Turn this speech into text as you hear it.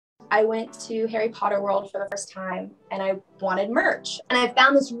I went to Harry Potter World for the first time and I wanted merch. And I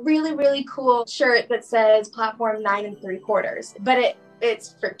found this really, really cool shirt that says platform 9 3/4, but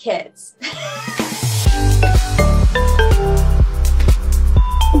it's for kids.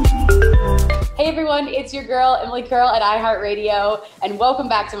 Hey everyone, it's your girl, Emily Curl at iHeartRadio, and welcome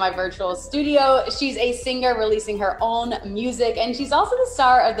back to my virtual studio. She's a singer releasing her own music, and she's also the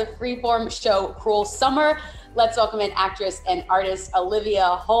star of the freeform show Cruel Summer. Let's welcome in actress and artist Olivia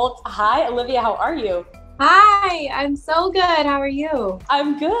Holt. Hi, Olivia, how are you? Hi, I'm so good. How are you?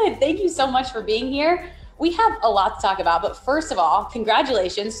 I'm good. Thank you so much for being here. We have a lot to talk about, but first of all,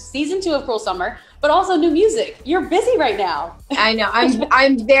 congratulations, season 2 of Cruel Summer, but also new music. You're busy right now. I know.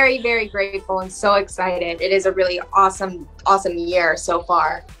 I'm very, very grateful and so excited. It is a really awesome year so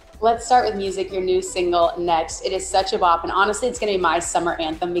far. Let's start with music, your new single, Next. It is such a bop, and honestly, it's gonna be my summer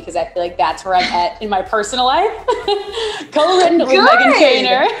anthem because I feel like that's where I'm at in my personal life. Co-written with Meghan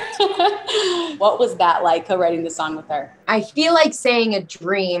Trainor. What was that like, co-writing the song with her? I feel like saying a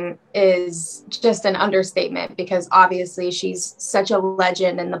dream is just an understatement because obviously she's such a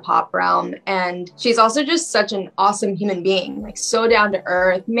legend in the pop realm, and she's also just such an awesome human being, like so down to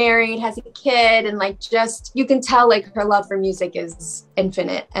earth, married, has a kid, and like just, you can tell like her love for music is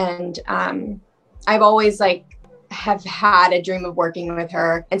infinite. And I've always have had a dream of working with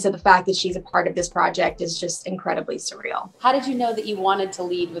her. And so the fact that she's a part of this project is just incredibly surreal. How did you know that you wanted to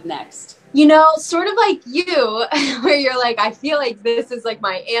lead with Next? You know, sort of like you, where you're like, I feel like this is like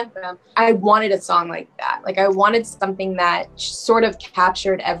my anthem. I wanted a song like that. Like I wanted something that sort of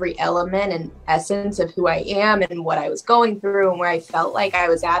captured every element and essence of who I am and what I was going through and where I felt like I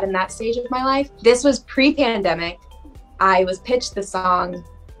was at in that stage of my life. This was pre-pandemic. I was pitched the song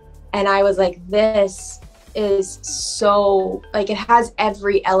and I was like, this is so, like, it has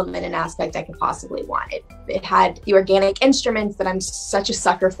every element and aspect I could possibly want. It had the organic instruments that I'm such a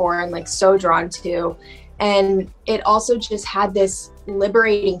sucker for and like so drawn to. And it also just had this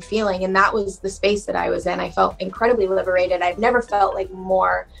liberating feeling. And that was the space that I was in. I felt incredibly liberated. I've never felt like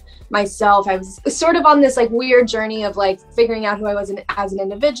more myself. I was sort of on this like weird journey of like figuring out who I was as an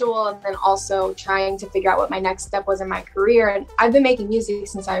individual, and then also trying to figure out what my next step was in my career. And I've been making music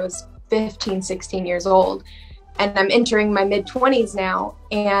since I was 15, 16 years old. And I'm entering my mid-20s now,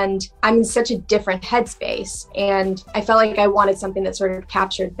 and I'm in such a different headspace. And I felt like I wanted something that sort of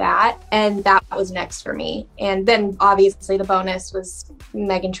captured that, and that was Next for me. And then obviously the bonus was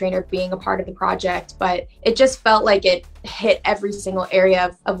Meghan Trainor being a part of the project, but it just felt like it hit every single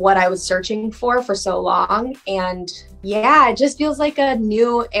area of what I was searching for so long. And yeah, it just feels like a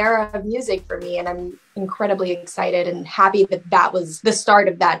new era of music for me, and I'm incredibly excited and happy that that was the start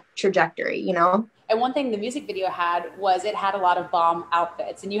of that trajectory, you know? And one thing the music video had was it had a lot of bomb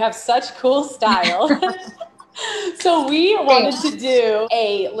outfits, and you have such cool style. So we wanted to do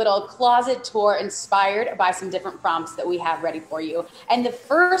a little closet tour inspired by some different prompts that we have ready for you. And the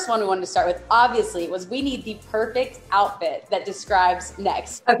first one we wanted to start with, obviously, was we need the perfect outfit that describes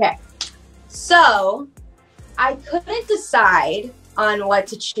Next. Okay, so I couldn't decide on what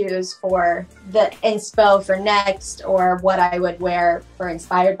to choose for the inspo for Next or what I would wear for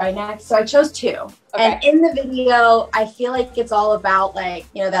inspired by Next. So I chose 2. Okay. And in the video, I feel like it's all about like,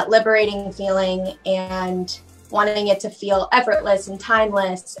 you know, that liberating feeling and wanting it to feel effortless and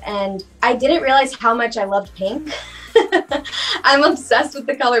timeless. And I didn't realize how much I loved pink. I'm obsessed with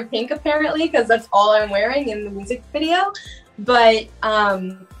the color pink apparently, because that's all I'm wearing in the music video. But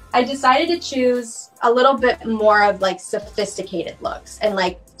I decided to choose a little bit more of like sophisticated looks and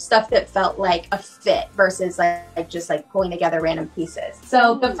like stuff that felt like a fit versus like just like pulling together random pieces.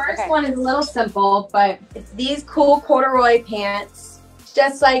 So the first one is a little simple, but it's these cool corduroy pants,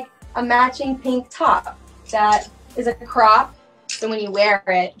 just like a matching pink top that is a crop. So when you wear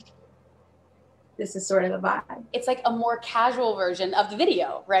it, this is sort of the vibe. It's like a more casual version of the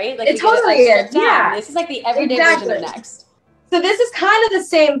video, right? Like it totally is. Yeah. This is like the everyday version of Next. So this is kind of the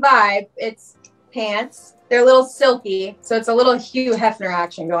same vibe. It's pants. They're a little silky. So it's a little Hugh Hefner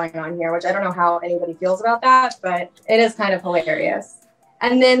action going on here, which I don't know how anybody feels about that, but it is kind of hilarious.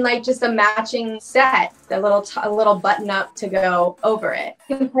 And then like just a matching set, a little button up to go over it.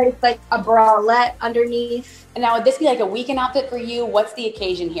 You can place like a bralette underneath. And now would this be like a weekend outfit for you? What's the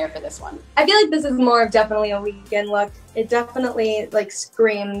occasion here for this one? I feel like this is more of definitely a weekend look. It definitely like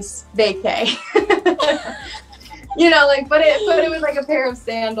screams vacay. You know, like put it with like a pair of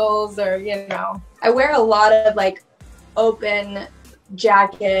sandals, or, you know, I wear a lot of like open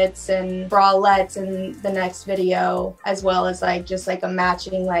jackets and bralettes in the Next video, as well as like just like a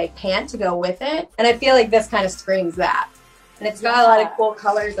matching like pant to go with it. And I feel like this kind of screams that. And it's got a lot of cool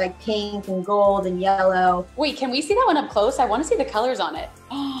colors like pink and gold and yellow. Wait, can we see that one up close? I want to see the colors on it.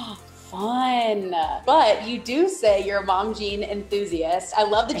 fun. But you do say you're a mom jean enthusiast. I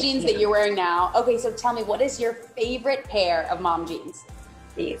love the jeans that you're wearing now. Okay, so tell me, what is your favorite pair of mom jeans?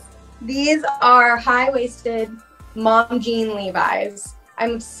 These are high-waisted mom jean Levi's.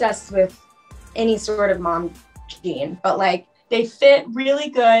 I'm obsessed with any sort of mom jean, but like they fit really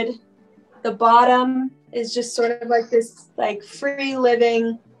good. The bottom is just sort of like this like free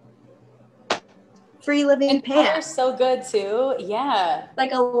living And pant. color's so good too. Yeah.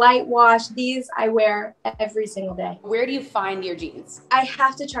 Like a light wash. These I wear every single day. Where do you find your jeans? I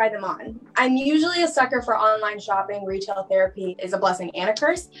have to try them on. I'm usually a sucker for online shopping. Retail therapy is a blessing and a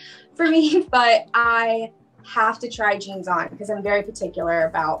curse for me, but I have to try jeans on because I'm very particular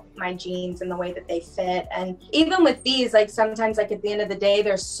about my jeans and the way that they fit. And even with these, like sometimes like at the end of the day,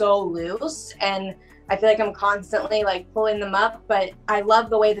 they're so loose and I feel like I'm constantly like pulling them up, but I love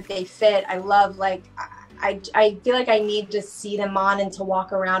the way that they fit. I love like, I feel like I need to see them on and to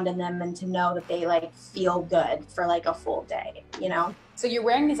walk around in them and to know that they like feel good for like a full day, you know? So you're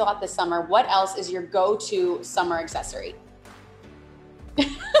wearing these a lot this summer. What else is your go-to summer accessory?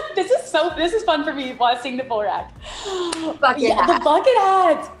 This is fun for me seeing the full rack. Bucket hat. The bucket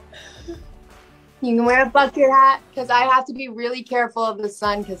hat. You can wear a bucket hat because I have to be really careful of the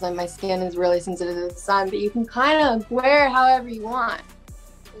sun because my skin is really sensitive to the sun, but you can kind of wear it however you want.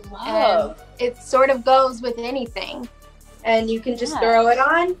 Love. And it sort of goes with anything. And you can just throw it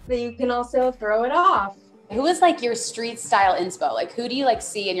on, but you can also throw it off. Who is like your street style inspo? Like who do you like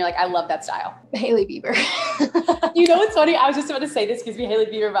see and you're like, I love that style? Hailey Bieber. You know what's funny? I was just about to say this gives me Hailey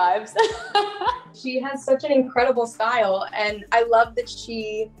Bieber vibes. She has such an incredible style and I love that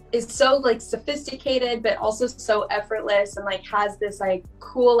she is so like sophisticated but also so effortless and like has this like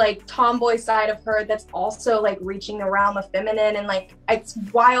cool like tomboy side of her that's also like reaching the realm of feminine and like it's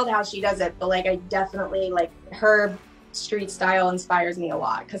wild how she does it, but like I definitely like her street style inspires me a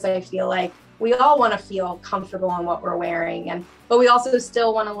lot because I feel like we all want to feel comfortable in what we're wearing, but we also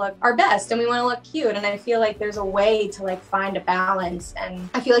still want to look our best and we want to look cute. And I feel like there's a way to like find a balance. And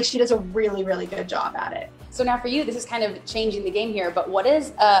I feel like she does a really, really good job at it. So now for you, this is kind of changing the game here, but what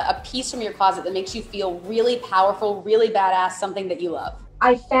is a piece from your closet that makes you feel really powerful, really badass, something that you love?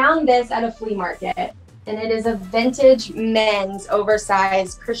 I found this at a flea market and it is a vintage men's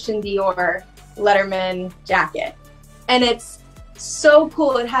oversized Christian Dior Letterman jacket. And it's so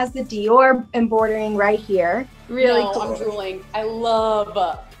cool. It has the Dior embroidering right here. Really cool. I'm drooling. I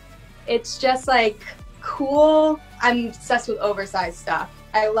love. It's just like cool. I'm obsessed with oversized stuff.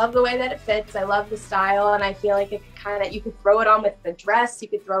 I love the way that it fits. I love the style and I feel like it kind of, you could throw it on with the dress. You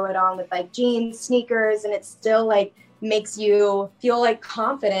could throw it on with like jeans, sneakers, and it still like makes you feel like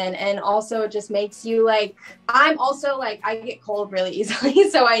confident. And also it just makes you like, I'm also like, I get cold really easily.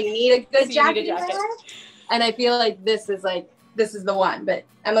 So I need a good jacket. And I feel like this is the one, but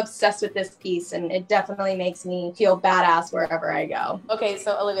I'm obsessed with this piece and it definitely makes me feel badass wherever I go. Okay,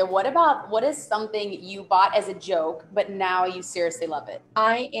 so Olivia, what is something you bought as a joke, but now you seriously love it?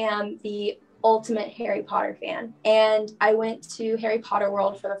 I am the ultimate Harry Potter fan and I went to Harry Potter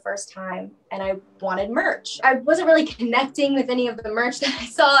World for the first time and I wanted merch. I wasn't really connecting with any of the merch that I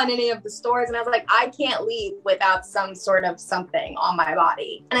saw in any of the stores and I was like, I can't leave without some sort of something on my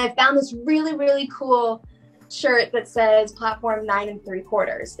body. And I found this really, really cool shirt that says platform 9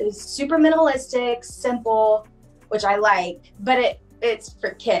 3/4. It is super minimalistic, simple, which I like, but it's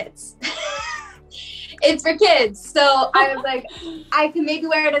for kids. It's for kids. So I was like, I can maybe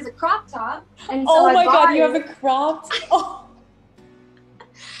wear it as a crop top. And so oh my God, you have a cropped? Oh.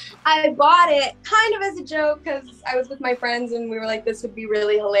 I bought it kind of as a joke because I was with my friends and we were like, this would be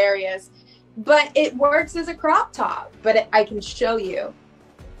really hilarious. But it works as a crop top, but I can show you.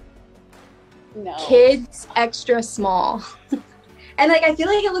 No. Kids extra small. And like I feel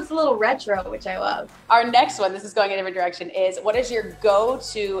like it looks a little retro, which I love. Our next one, this is going in a different direction, is what is your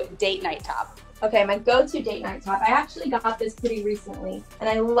go-to date night top? Okay, my go-to date night top. I actually got this pretty recently and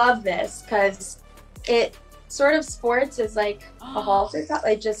I love this because it sort of sports as like a halter top.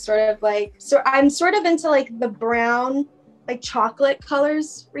 Like just sort of like, so I'm sort of into like the brown, like chocolate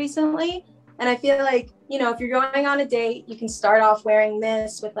colors recently. And I feel like, you know, if you're going on a date, you can start off wearing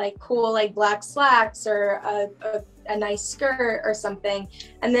this with like cool, like black slacks or a nice skirt or something.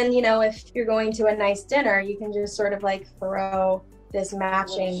 And then, you know, if you're going to a nice dinner, you can just sort of like throw this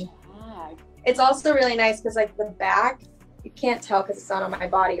matching. It's also really nice because like the back, you can't tell because it's not on my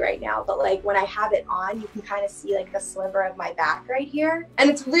body right now, but like when I have it on, you can kind of see like the sliver of my back right here. And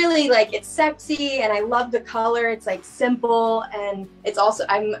it's really like, it's sexy and I love the color. It's like simple and it's also,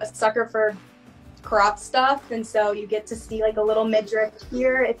 I'm a sucker for crop stuff. And so you get to see like a little midriff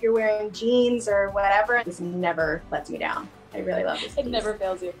here if you're wearing jeans or whatever. This never lets me down. I really love this piece. It never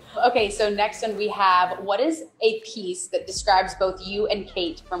fails you. Okay, so next one we have, what is a piece that describes both you and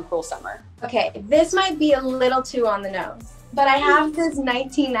Kate from Cruel Summer? Okay, this might be a little too on the nose, but I have this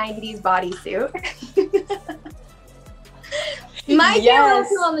 1990s bodysuit. Might be a little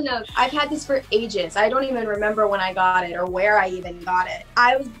too on the nose. I've had this for ages. I don't even remember when I got it or where I even got it.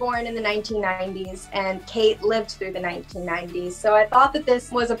 I was born in the 1990s and Kate lived through the 1990s. So I thought that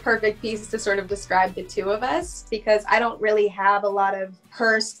this was a perfect piece to sort of describe the two of us, because I don't really have a lot of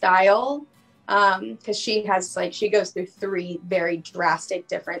her style. Because she has she goes through 3 very drastic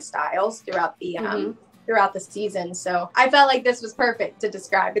different styles throughout the throughout the season. So I felt like this was perfect to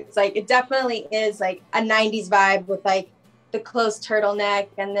describe. It's like, it definitely is like a 90s vibe with like the close turtleneck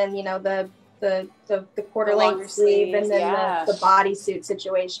and then, you know, the quarter length sleeve and then the bodysuit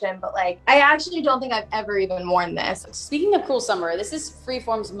situation. But like, I actually don't think I've ever even worn this. Speaking of Cruel Summer, this is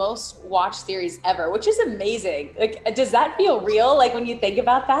Freeform's most watched series ever, which is amazing. Like, does that feel real? Like when you think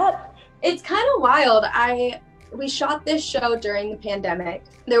about that? It's kind of wild. We shot this show during the pandemic.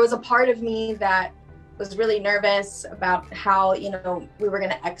 There was a part of me that was really nervous about how, you know, we were going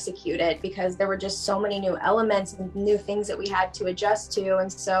to execute it, because there were just so many new elements and new things that we had to adjust to.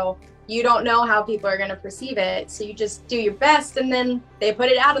 And so you don't know how people are going to perceive it. So you just do your best, and then they put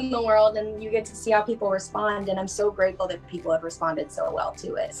it out in the world and you get to see how people respond. And I'm so grateful that people have responded so well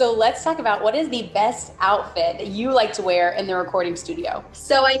to it. So let's talk about, what is the best outfit that you like to wear in the recording studio?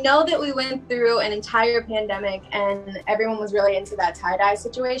 So I know that we went through an entire pandemic and everyone was really into that tie-dye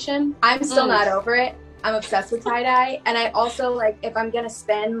situation. I'm still not over it. I'm obsessed with tie-dye. And I also, like, if I'm gonna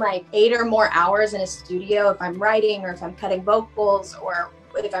spend like 8 or more hours in a studio, if I'm writing or if I'm cutting vocals or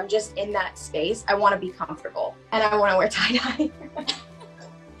if I'm just in that space, I want to be comfortable and I want to wear tie-dye.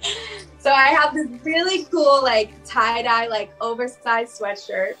 So I have this really cool like tie-dye, like oversized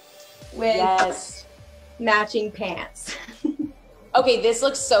sweatshirt with matching pants. Okay, this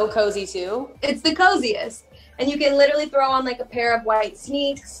looks so cozy too. It's the coziest. And you can literally throw on like a pair of white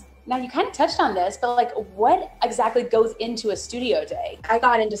sneaks. Now, you kind of touched on this, but like, what exactly goes into a studio day? I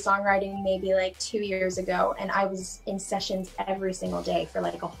got into songwriting maybe like 2 years ago, and I was in sessions every single day for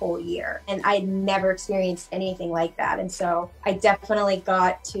like a whole year. And I had never experienced anything like that. And so I definitely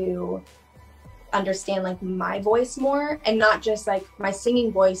got to understand like my voice more, and not just like my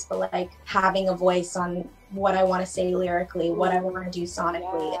singing voice, but like having a voice on what I want to say lyrically, what I want to do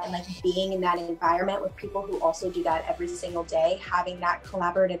sonically, and like being in that environment with people who also do that every single day, having that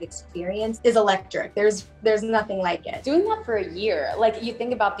collaborative experience is electric. There's nothing like it. Doing that for a year, like you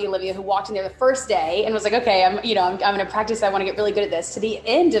think about the Olivia who walked in there the first day and was like, okay, I'm going to practice. I want to get really good at this. To the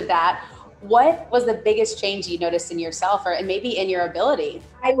end of that, what was the biggest change you noticed in yourself and maybe in your ability?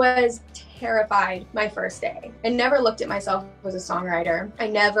 I was terrified my first day. I never looked at myself as a songwriter. I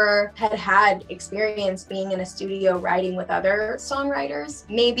never had experience being in a studio writing with other songwriters.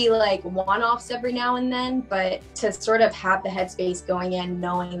 Maybe like one-offs every now and then, but to sort of have the headspace going in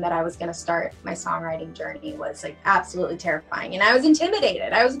knowing that I was going to start my songwriting journey was like absolutely terrifying. And I was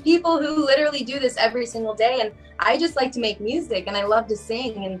intimidated. I was people who literally do this every single day, and I just like to make music and I love to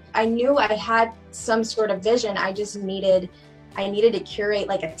sing, and I knew I had some sort of vision. I needed to curate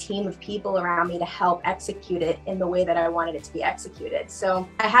like a team of people around me to help execute it in the way that I wanted it to be executed. So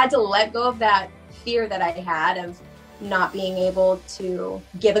I had to let go of that fear that I had of not being able to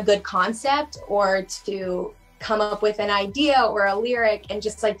give a good concept or to come up with an idea or a lyric and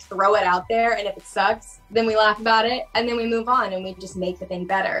just like throw it out there. And if it sucks, then we laugh about it and then we move on and we just make the thing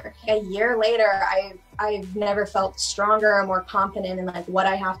better. A year later, I've never felt stronger or more confident in like what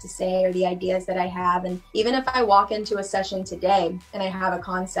I have to say or the ideas that I have. And even if I walk into a session today and I have a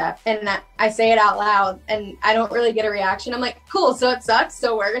concept and I say it out loud and I don't really get a reaction, I'm like, cool, so it sucks,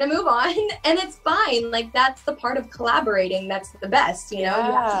 so we're gonna move on. And it's fine. Like, that's the part of collaborating that's the best, you know?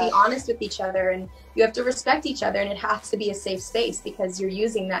 You have to be honest with each other and you have to respect each other, and it has to be a safe space because you're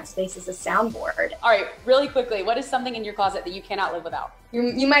using that space as a soundboard. All right, really quickly, what is something in your closet that you cannot live without?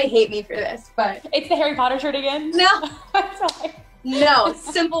 You might hate me for this, but... It's the Harry Potter shirt again? No. No,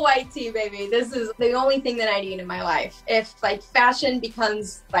 simple white tee, baby. This is the only thing that I need in my life. If like fashion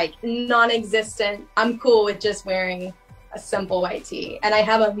becomes like non-existent, I'm cool with just wearing a simple white tee. And I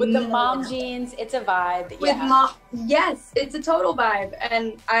have a with the mom jeans, it's a vibe. With yes, it's a total vibe.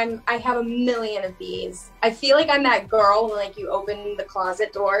 And I have a million of these. I feel like I'm that girl when like you open the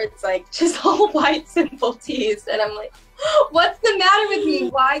closet door, it's like just all white simple tees. And I'm like, what's the matter with me?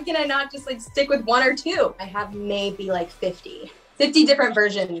 Why can I not just like stick with one or two? I have maybe like 50 different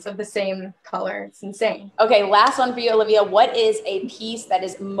versions of the same color. It's insane. Okay, last one for you, Olivia. What is a piece that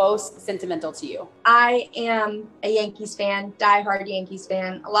is most sentimental to you? I am a Yankees fan, diehard Yankees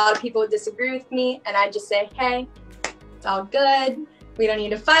fan. A lot of people would disagree with me, and I just say, hey, It's all good. We don't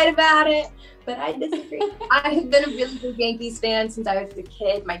need to fight about it. But I disagree. I have been a really big Yankees fan since I was a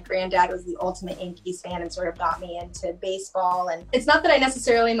kid. My granddad was the ultimate Yankees fan and sort of got me into baseball. And it's not that I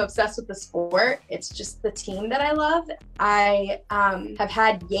necessarily am obsessed with the sport. It's just the team that I love. I have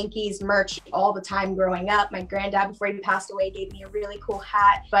had Yankees merch all the time growing up. My granddad, before he passed away, gave me a really cool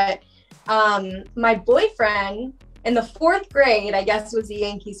hat. But my boyfriend in the 4th grade, I guess, was a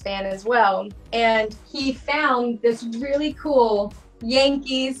Yankees fan as well. And he found this really cool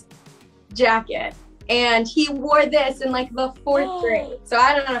Yankees jacket, and he wore this in like the 4th grade. So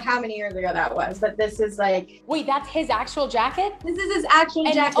I don't know how many years ago that was, but this is like, wait, that's his actual jacket? This is his actual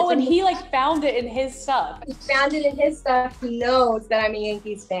jacket. Oh, and he like found it in his stuff. He found it in his stuff. He knows that I'm a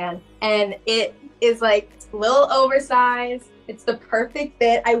Yankees fan, and it is like a little oversized. It's the perfect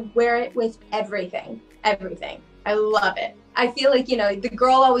fit. I wear it with everything. I love it. I feel like, you know, the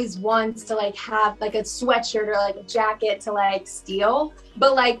girl always wants to like have like a sweatshirt or like a jacket to like steal.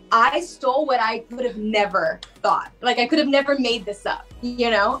 But like I stole what I could have never thought. Like I could have never made this up, you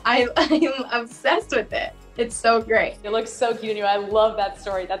know? I'm obsessed with it. It's so great. It looks so cute on you. I love that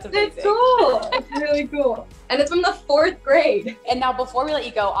story. That's amazing. It's cool. It's really cool. And it's from the 4th grade. And now before we let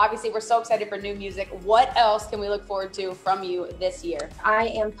you go, obviously we're so excited for new music. What else can we look forward to from you this year? I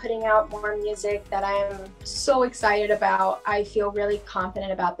am putting out more music that I'm so excited about. I feel really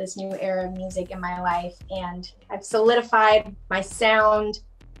confident about this new era of music in my life. And I've solidified my sound,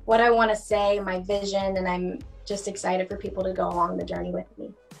 what I want to say, my vision, and I'm just excited for people to go along the journey with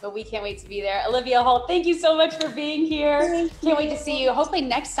me. But we can't wait to be there. Olivia Holt, thank you so much for being here. Can't wait to see you. Hopefully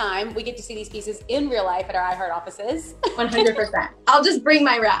next time we get to see these pieces in real life at our iHeart offices. 100%. I'll just bring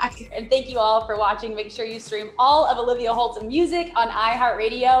my rack. And thank you all for watching. Make sure you stream all of Olivia Holt's music on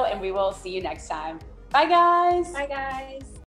iHeartRadio, and we will see you next time. Bye, guys. Bye, guys.